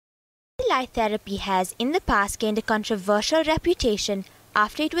light therapy has in the past gained a controversial reputation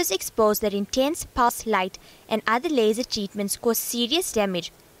after it was exposed that intense pulse light and other laser treatments cause serious damage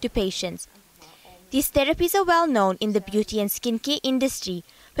to patients. These therapies are well known in the beauty and skincare industry,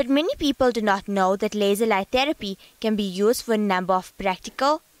 but many people do not know that laser light therapy can be used for a number of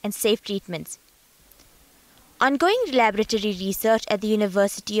practical and safe treatments. Ongoing laboratory research at the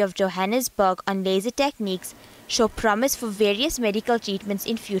University of Johannesburg on laser techniques show promise for various medical treatments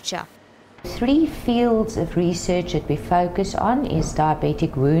in future. 3 fields of research that we focus on is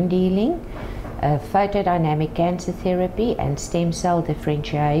diabetic wound healing, photodynamic cancer therapy and stem cell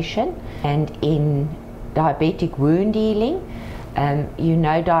differentiation. And in diabetic wound healing,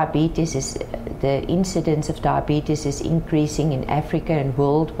 diabetes is, the incidence of diabetes is increasing in Africa and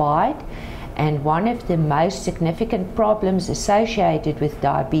worldwide. And one of the most significant problems associated with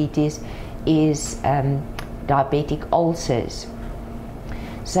diabetes is diabetic ulcers.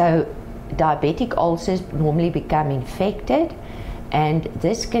 So diabetic ulcers normally become infected, and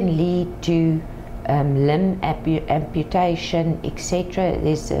this can lead to limb amputation, etc.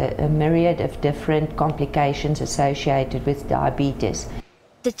 There's a myriad of different complications associated with diabetes.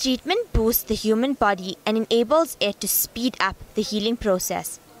 The treatment boosts the human body and enables it to speed up the healing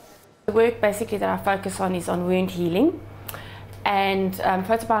process. The work basically that I focus on is on wound healing, and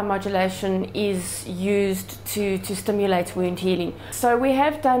photobiomodulation is used to stimulate wound healing. So we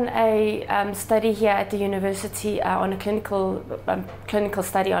have done a study here at the university on a clinical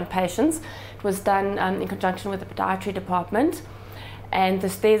study on patients. It was done in conjunction with the podiatry department, and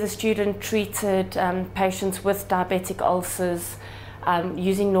there's a student treated patients with diabetic ulcers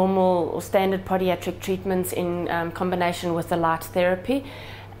using normal or standard podiatric treatments in combination with the light therapy.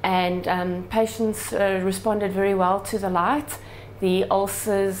 And patients responded very well to the light. The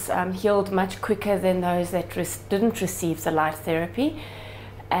ulcers healed much quicker than those that didn't receive the light therapy,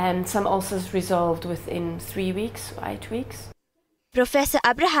 and some ulcers resolved within 3 weeks or 8 weeks. Professor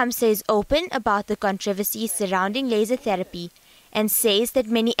Abrahamse is open about the controversies surrounding laser therapy and says that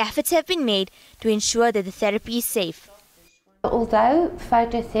many efforts have been made to ensure that the therapy is safe. Although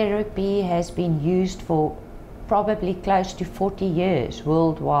phototherapy has been used for probably close to 40 years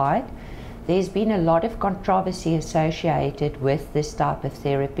worldwide, there's been a lot of controversy associated with this type of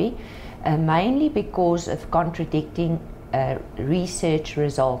therapy, mainly because of contradicting research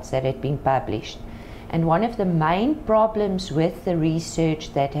results that had been published. And one of the main problems with the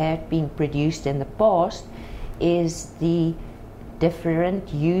research that had been produced in the past is the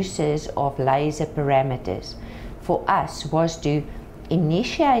different uses of laser parameters. For us was to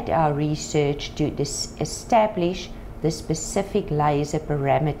initiate our research to establish the specific laser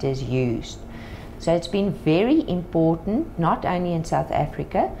parameters used. So it's been very important, not only in South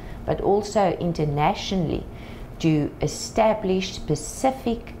Africa, but also internationally, to establish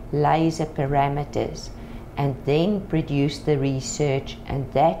specific laser parameters and then produce the research,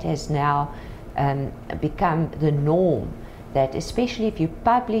 and that has now become the norm, that especially if you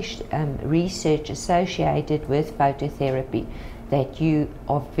publish research associated with phototherapy, that you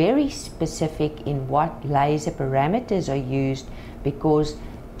are very specific in what laser parameters are used, because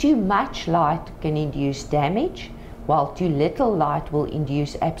too much light can induce damage, while too little light will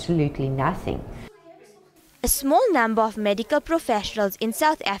induce absolutely nothing. A small number of medical professionals in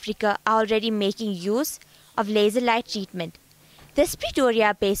South Africa are already making use of laser light treatment. This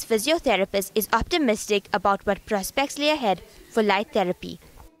Pretoria-based physiotherapist is optimistic about what prospects lay ahead for light therapy.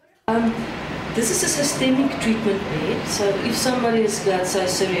 This is a systemic treatment made, so if somebody has got, say,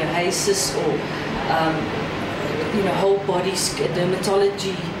 psoriasis or whole body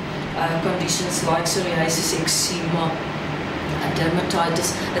dermatology conditions like psoriasis, eczema,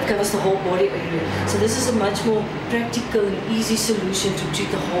 dermatitis, that covers the whole body area. So this is a much more practical and easy solution to treat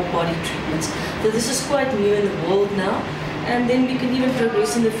the whole body treatments. So this is quite new in the world now, and then we can even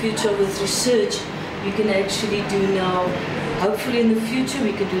progress in the future with research. We can actually do now, hopefully in the future,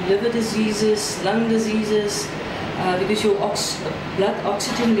 we can do liver diseases, lung diseases, because your blood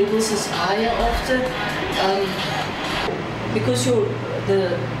oxygen levels is higher after, because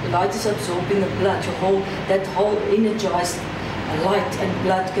the light is absorbed in the blood, that whole energized light and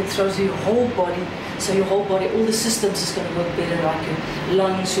blood can throw through your whole body, so your whole body, all the systems is going to work better, like your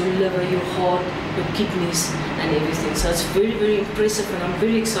lungs, your liver, your heart, your kidneys and everything. So it's very, very impressive, and I'm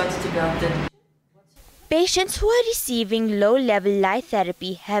very excited about that. Patients who are receiving low-level light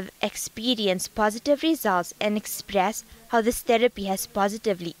therapy have experienced positive results and express how this therapy has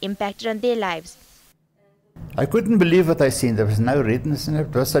positively impacted on their lives. I couldn't believe what I seen. There was no redness in it.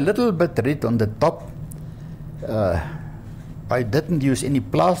 It was a little bit red on the top. I didn't use any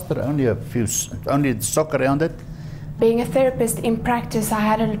plaster, only the sock around it. Being a therapist in practice, I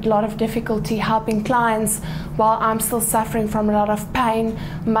had a lot of difficulty helping clients while I'm still suffering from a lot of pain,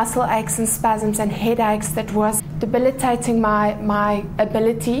 muscle aches and spasms and headaches that was debilitating my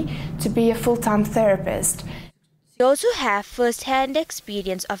ability to be a full-time therapist. We also have first-hand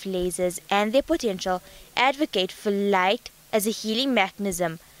experience of lasers and their potential advocate for light as a healing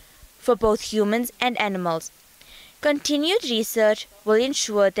mechanism for both humans and animals. Continued research will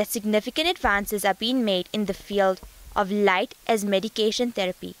ensure that significant advances are being made in the field of light as medication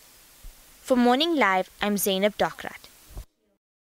therapy. For Morning Live, I'm Zainab Dokrat.